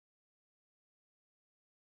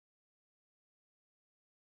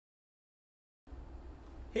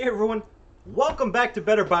Hey everyone, welcome back to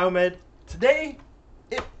Better Biomed. Today,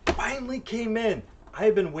 it finally came in. I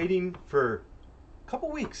have been waiting for a couple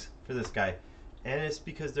weeks for this guy, and it's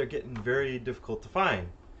because they're getting very difficult to find.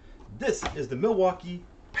 This is the Milwaukee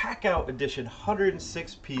Packout Edition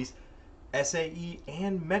 106-piece SAE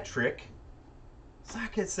and metric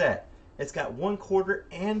socket set. It's got 1/4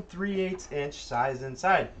 and 3/8 inch size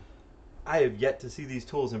inside. I have yet to see these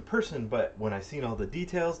tools in person, but when I've seen all the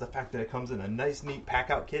details, the fact that it comes in a nice, neat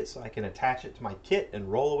pack-out kit so I can attach it to my kit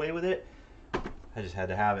and roll away with it, I just had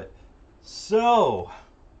to have it. So,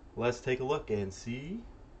 let's take a look and see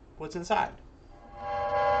what's inside.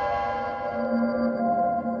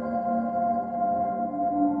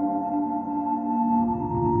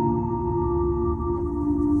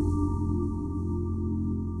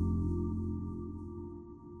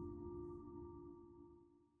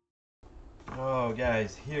 Oh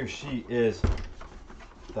guys, here she is.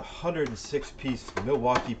 The 106-piece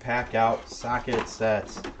Milwaukee Packout socket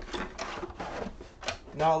sets.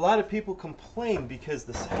 Now a lot of people complain because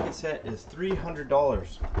the socket set is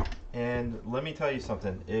 $300. And let me tell you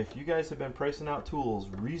something, if you guys have been pricing out tools,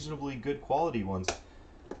 reasonably good quality ones,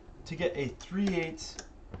 to get a 3/8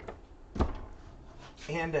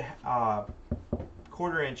 and a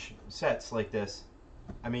 1/4 inch sets like this,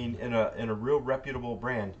 I mean in a real reputable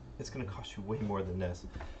brand, it's going to cost you way more than this.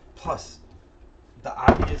 Plus, the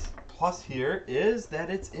obvious plus here is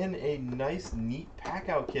that it's in a nice, neat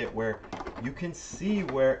pack-out kit where you can see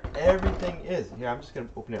where everything is. Here, I'm just going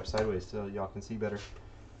to open it up sideways so y'all can see better.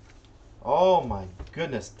 Oh my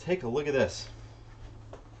goodness, take a look at this.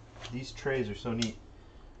 These trays are so neat.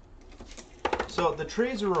 So the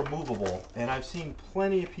trays are removable, and I've seen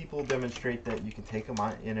plenty of people demonstrate that you can take them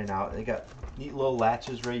on in and out. They got neat little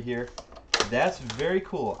latches right here. That's very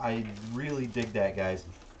cool. I really dig that, guys.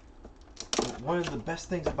 One of the best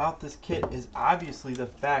things about this kit is obviously the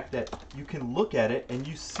fact that you can look at it and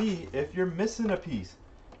you see if you're missing a piece.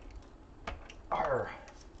 Arr.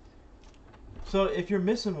 So if you're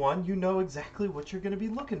missing one, you know exactly what you're going to be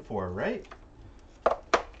looking for, right?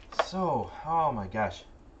 So, oh my gosh.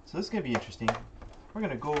 So this is going to be interesting. We're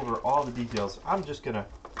going to go over all the details. I'm just going to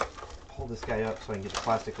pull this guy up so I can get the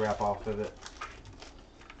plastic wrap off of it.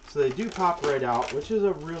 So they do pop right out, which is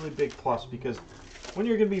a really big plus because when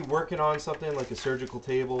you're going to be working on something like a surgical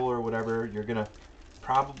table or whatever, you're going to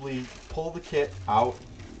probably pull the kit out,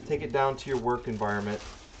 take it down to your work environment,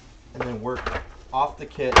 and then work off the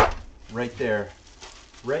kit right there,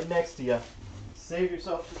 right next to you. Save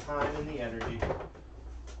yourself the time and the energy.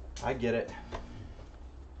 I get it.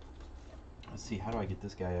 Let's see, how do I get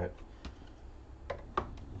this guy out?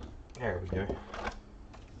 There we go.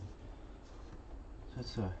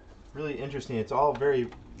 That's really interesting. It's all very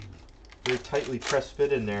tightly pressed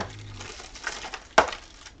fit in there.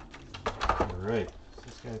 Alright, so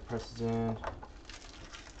this guy presses in.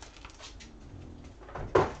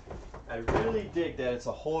 I really dig that it's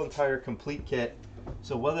a whole entire complete kit.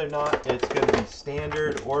 So whether or not it's going to be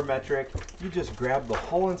standard or metric, you just grab the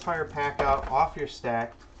whole entire pack out off your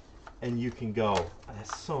stack and you can go.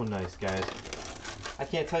 That's so nice, guys. I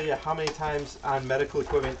can't tell you how many times on medical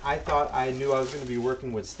equipment I thought I knew I was going to be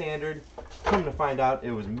working with standard. Come to find out it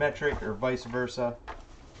was metric or vice versa.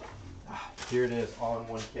 Here it is, all in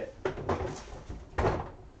one kit.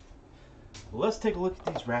 Let's take a look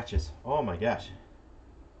at these ratchets. Oh my gosh.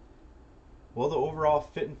 Well, the overall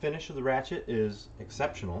fit and finish of the ratchet is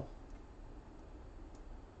exceptional.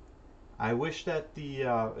 I wish that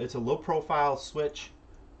it's a low profile switch,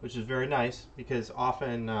 which is very nice because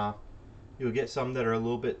often you'll get some that are a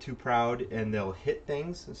little bit too proud and they'll hit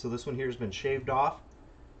things. So this one here has been shaved off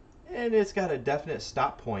and it's got a definite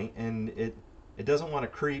stop point, and it doesn't want to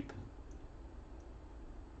creep,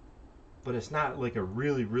 but it's not like a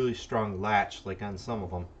really strong latch like on some of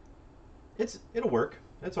them. It'll work.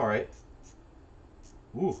 It's all right.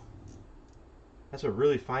 Ooh, that's a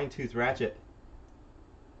really fine tooth ratchet.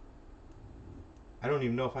 I don't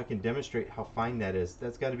even know if I can demonstrate how fine that is.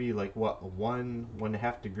 That's got to be like what, a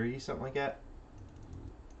 1.5 degrees, something like that.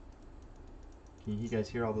 Can you guys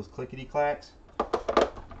hear all those clickety clacks?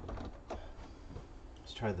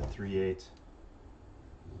 Let's try the 3/8.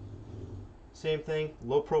 Same thing,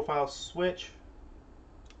 low profile switch.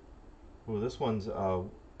 Oh, this one's a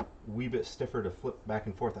wee bit stiffer to flip back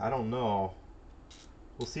and forth. I don't know.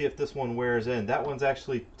 We'll see if this one wears in. That one's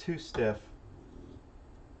actually too stiff.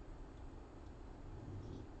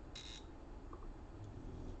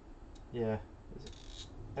 Yeah,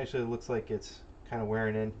 actually it looks like it's kind of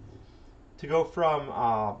wearing in. To go from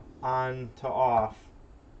on to off,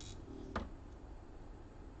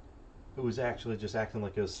 it was actually just acting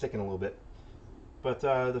like it was sticking a little bit. But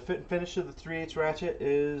the fit and finish of the 3/8 ratchet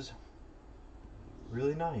is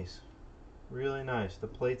really nice. Really nice. The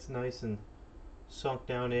plate's nice and sunk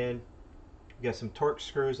down in. You got some Torx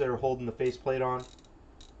screws that are holding the faceplate on.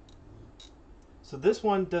 So this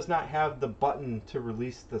one does not have the button to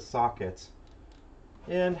release the sockets.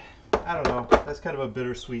 And I don't know, that's kind of a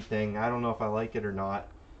bittersweet thing. I don't know if I like it or not.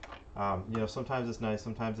 You know, sometimes it's nice,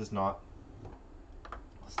 sometimes it's not.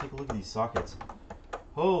 Let's take a look at these sockets.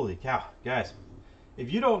 Holy cow, guys.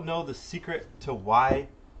 If you don't know the secret to why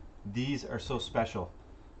these are so special,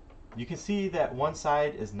 you can see that one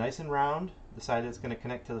side is nice and round, the side that's going to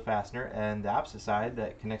connect to the fastener, and the opposite side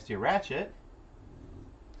that connects to your ratchet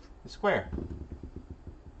is square.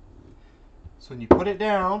 So when you put it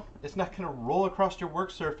down, it's not going to roll across your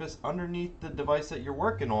work surface underneath the device that you're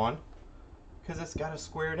working on because it's got a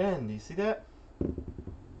squared end. Do you see that?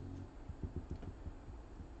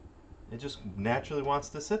 It just naturally wants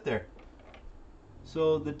to sit there.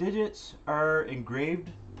 So the digits are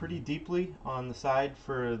engraved pretty deeply on the side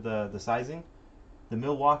for the sizing. The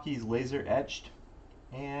Milwaukee's laser etched,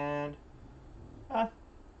 and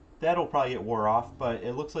that'll probably get wore off, but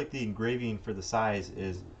it looks like the engraving for the size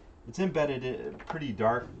it's embedded pretty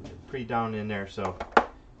dark, pretty down in there, so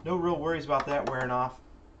no real worries about that wearing off.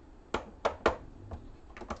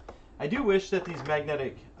 I do wish that these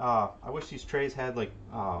magnetic, I wish these trays had like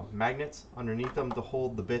magnets underneath them to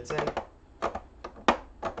hold the bits in.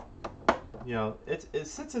 You know, it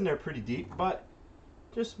sits in there pretty deep, but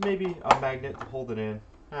just maybe a magnet to hold it in.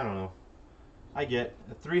 I don't know. I get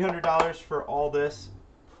 $300 for all this,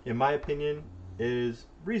 in my opinion, is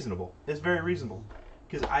reasonable. It's very reasonable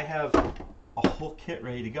because I have a whole kit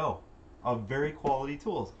ready to go of very quality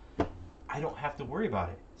tools. I don't have to worry about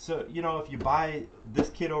it. So, you know, if you buy this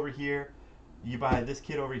kit over here, you buy this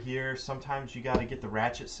kit over here, sometimes you got to get the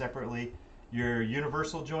ratchet separately. Your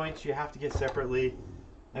universal joints you have to get separately.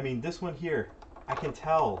 I mean, this one here, I can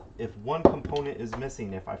tell if one component is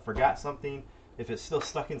missing. If I forgot something, if it's still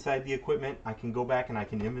stuck inside the equipment, I can go back and I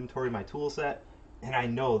can inventory my tool set, and I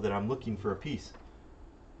know that I'm looking for a piece.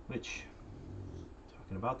 Which,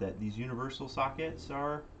 talking about that, these universal sockets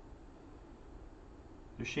they're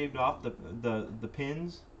shaved off. The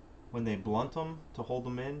pins, when they blunt them to hold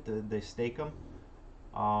them in, they stake them.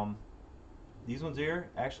 These ones here,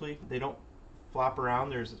 actually, they don't flop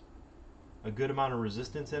around. There's a good amount of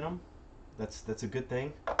resistance in them. That's a good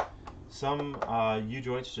thing. Some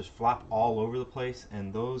U-joints just flop all over the place,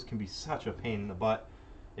 and those can be such a pain in the butt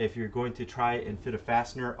if you're going to try and fit a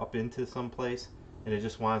fastener up into some place and it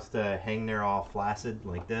just wants to hang there all flaccid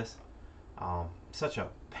like this. Such a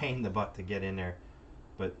pain in the butt to get in there.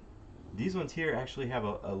 But these ones here actually have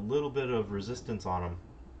a little bit of resistance on them.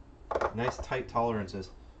 Nice tight tolerances.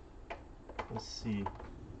 Let's see.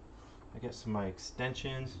 I got some of my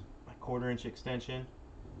extensions, my 1/4 inch extension.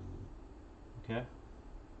 Okay.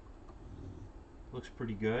 Looks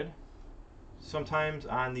pretty good. Sometimes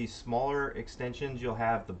on these smaller extensions you'll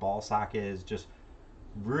have the ball socket is just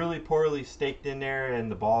really poorly staked in there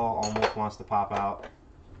and the ball almost wants to pop out.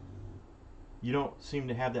 You don't seem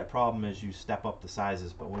to have that problem as you step up the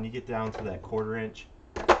sizes, but when you get down to that 1/4 inch,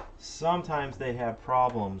 sometimes they have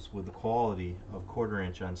problems with the quality of 1/4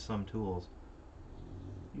 inch on some tools.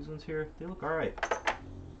 These ones here, they look alright.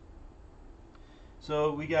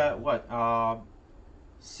 So we got what,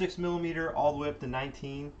 6mm all the way up to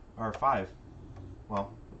 19 or 5.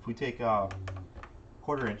 Well, if we take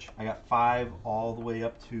 1/4 inch, I got 5 all the way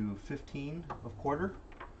up to 15 of 1/4.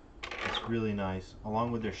 It's really nice,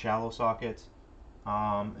 along with their shallow sockets.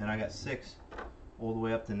 And I got 6 all the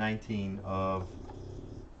way up to 19 of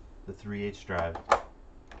the 3/8 drive.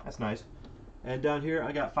 That's nice. And down here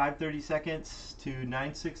I got 5/32 to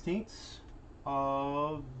 9/16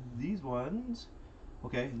 of these ones.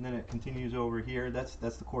 Okay, and then it continues over here. That's the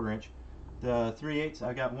 1/4 inch. The 3/8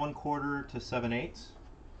 I got 1/4 to 7/8,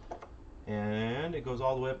 and it goes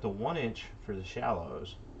all the way up to 1 inch for the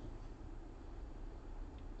shallows.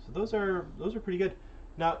 So those are pretty good.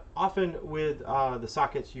 Now, often with the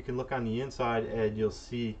sockets, you can look on the inside and you'll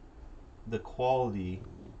see the quality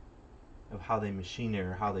of how they machine it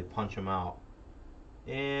or how they punch them out.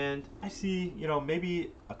 And I see, you know,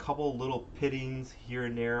 maybe a couple little pittings here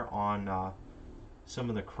and there on some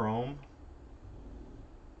of the chrome.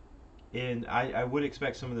 And I would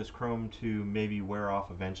expect some of this chrome to maybe wear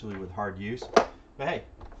off eventually with hard use. But hey,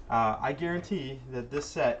 I guarantee that this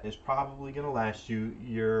set is probably going to last you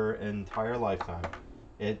your entire lifetime.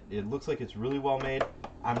 It looks like it's really well made.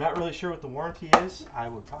 I'm not really sure what the warranty is. I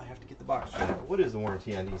would probably have to get the box for that. But what is the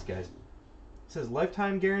warranty on these guys? It says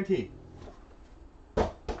lifetime guarantee.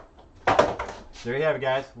 There you have it,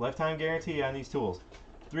 guys. Lifetime guarantee on these tools.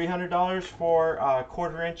 $300 for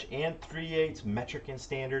 1/4 inch and 3/8 metric and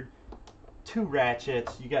standard. 2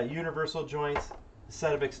 ratchets. You got universal joints, a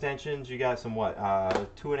set of extensions. You got some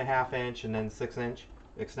 2.5 inch and then 6 inch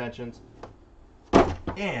extensions.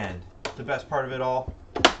 And the best part of it all,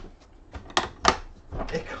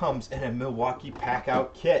 it comes in a Milwaukee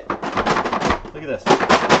Packout kit. Look at this.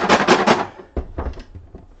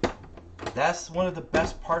 That's one of the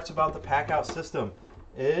best parts about the Packout system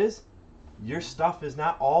is your stuff is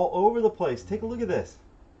not all over the place. Take a look at this.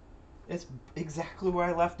 It's exactly where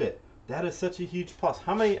I left it. That is such a huge plus.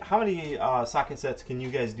 How many socket sets can you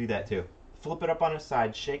guys do that to? Flip it up on its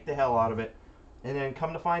side, shake the hell out of it, and then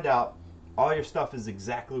come to find out, all your stuff is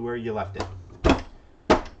exactly where you left it.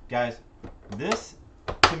 Guys, this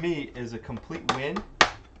to me is a complete win.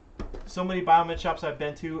 So many Biomed shops I've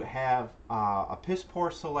been to have a piss poor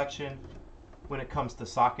selection when it comes to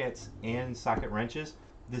sockets and socket wrenches.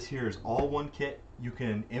 This here is all one kit. You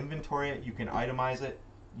can inventory it, you can itemize it,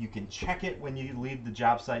 you can check it when you leave the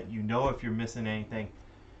job site. You know if you're missing anything.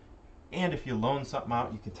 And if you loan something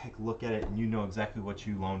out, you can take a look at it and you know exactly what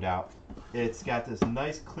you loaned out. It's got this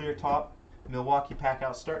nice clear top. Milwaukee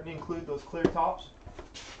Packout starting to include those clear tops.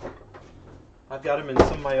 I've got them in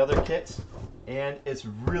some of my other kits, and it's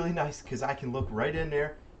really nice because I can look right in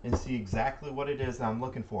there and see exactly what it is that I'm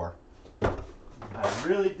looking for. I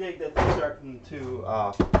really dig that they're starting to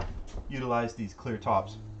utilize these clear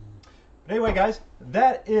tops. But anyway, guys,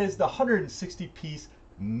 that is the 160-piece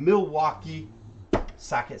Milwaukee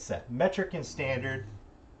socket set, metric and standard.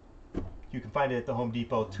 You can find it at the Home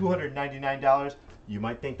Depot, $299. You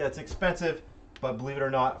might think that's expensive, but believe it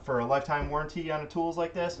or not, for a lifetime warranty on tools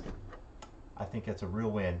like this, I think it's a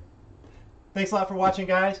real win. Thanks a lot for watching,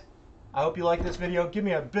 guys. I hope you like this video. Give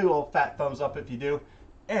me a big old fat thumbs up if you do.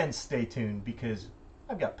 And stay tuned because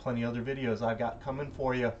I've got plenty of other videos I've got coming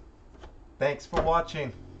for you. Thanks for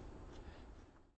watching.